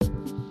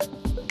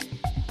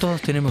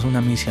Todos tenemos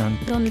una misión.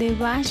 Donde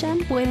vayan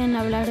pueden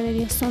hablar de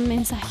Dios, son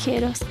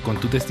mensajeros. Con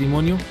tu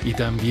testimonio y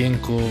también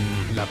con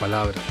la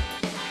palabra.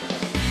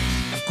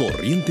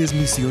 Corrientes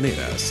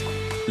Misioneras,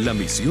 la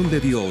misión de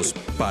Dios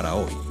para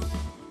hoy.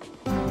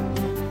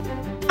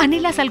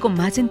 ¿Anhelas algo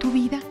más en tu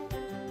vida?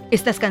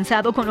 ¿Estás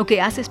cansado con lo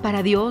que haces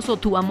para Dios o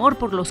tu amor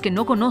por los que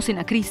no conocen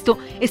a Cristo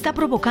está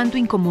provocando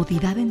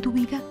incomodidad en tu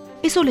vida?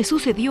 Eso le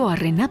sucedió a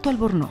Renato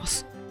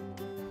Albornoz.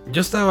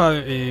 Yo estaba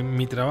en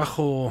mi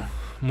trabajo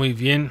muy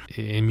bien,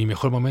 en mi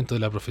mejor momento de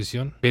la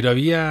profesión, pero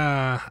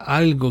había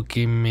algo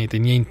que me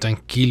tenía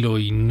intranquilo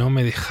y no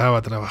me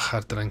dejaba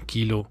trabajar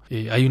tranquilo.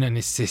 Hay una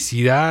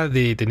necesidad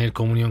de tener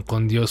comunión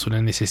con Dios,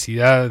 una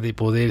necesidad de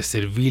poder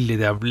servirle,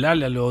 de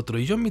hablarle al otro.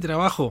 Y yo en mi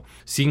trabajo,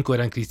 5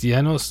 eran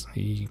cristianos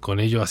y con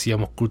ellos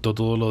hacíamos culto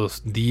todos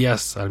los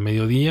días al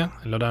mediodía.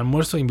 En la hora de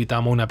almuerzo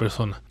invitábamos a una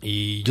persona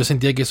y yo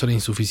sentía que eso era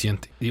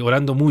insuficiente. Y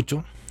orando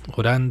mucho,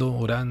 orando,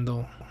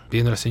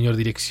 pidiendo al Señor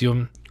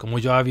dirección. Como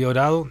yo había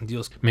orado,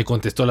 Dios me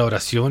contestó la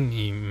oración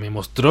y me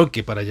mostró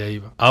que para allá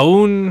iba.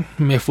 Aún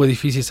me fue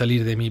difícil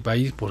salir de mi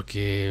país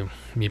porque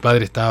mi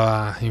padre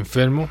estaba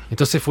enfermo.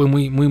 Entonces fue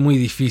muy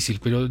difícil,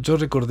 pero yo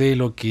recordé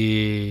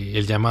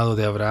el llamado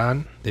de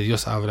Abraham, de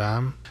Dios a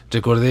Abraham.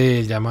 Recordé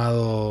el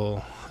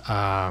llamado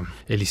a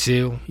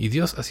Eliseo y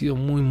Dios ha sido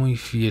muy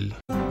fiel.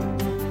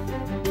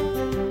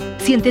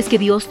 ¿Sientes que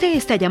Dios te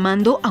está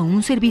llamando a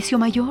un servicio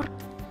mayor?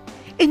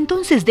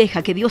 Entonces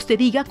deja que Dios te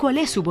diga cuál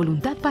es su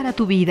voluntad para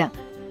tu vida.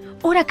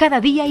 Ora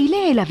cada día y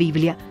lee la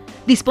Biblia.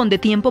 Dispón de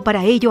tiempo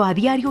para ello a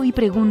diario y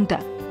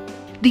pregunta: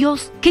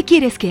 Dios, ¿qué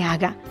quieres que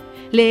haga?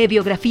 Lee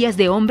biografías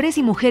de hombres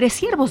y mujeres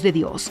siervos de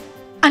Dios.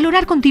 Al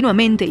orar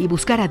continuamente y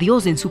buscar a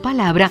Dios en su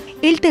palabra,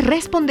 Él te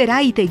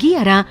responderá y te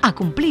guiará a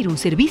cumplir un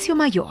servicio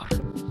mayor.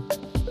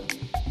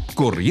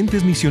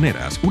 Corrientes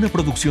Misioneras, una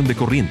producción de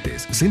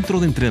Corrientes, Centro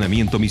de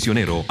Entrenamiento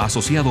Misionero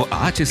asociado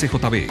a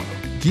HCJB.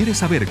 ¿Quieres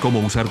saber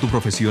cómo usar tu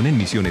profesión en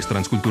misiones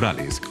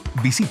transculturales?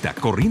 Visita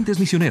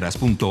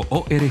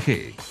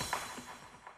corrientesmisioneras.org.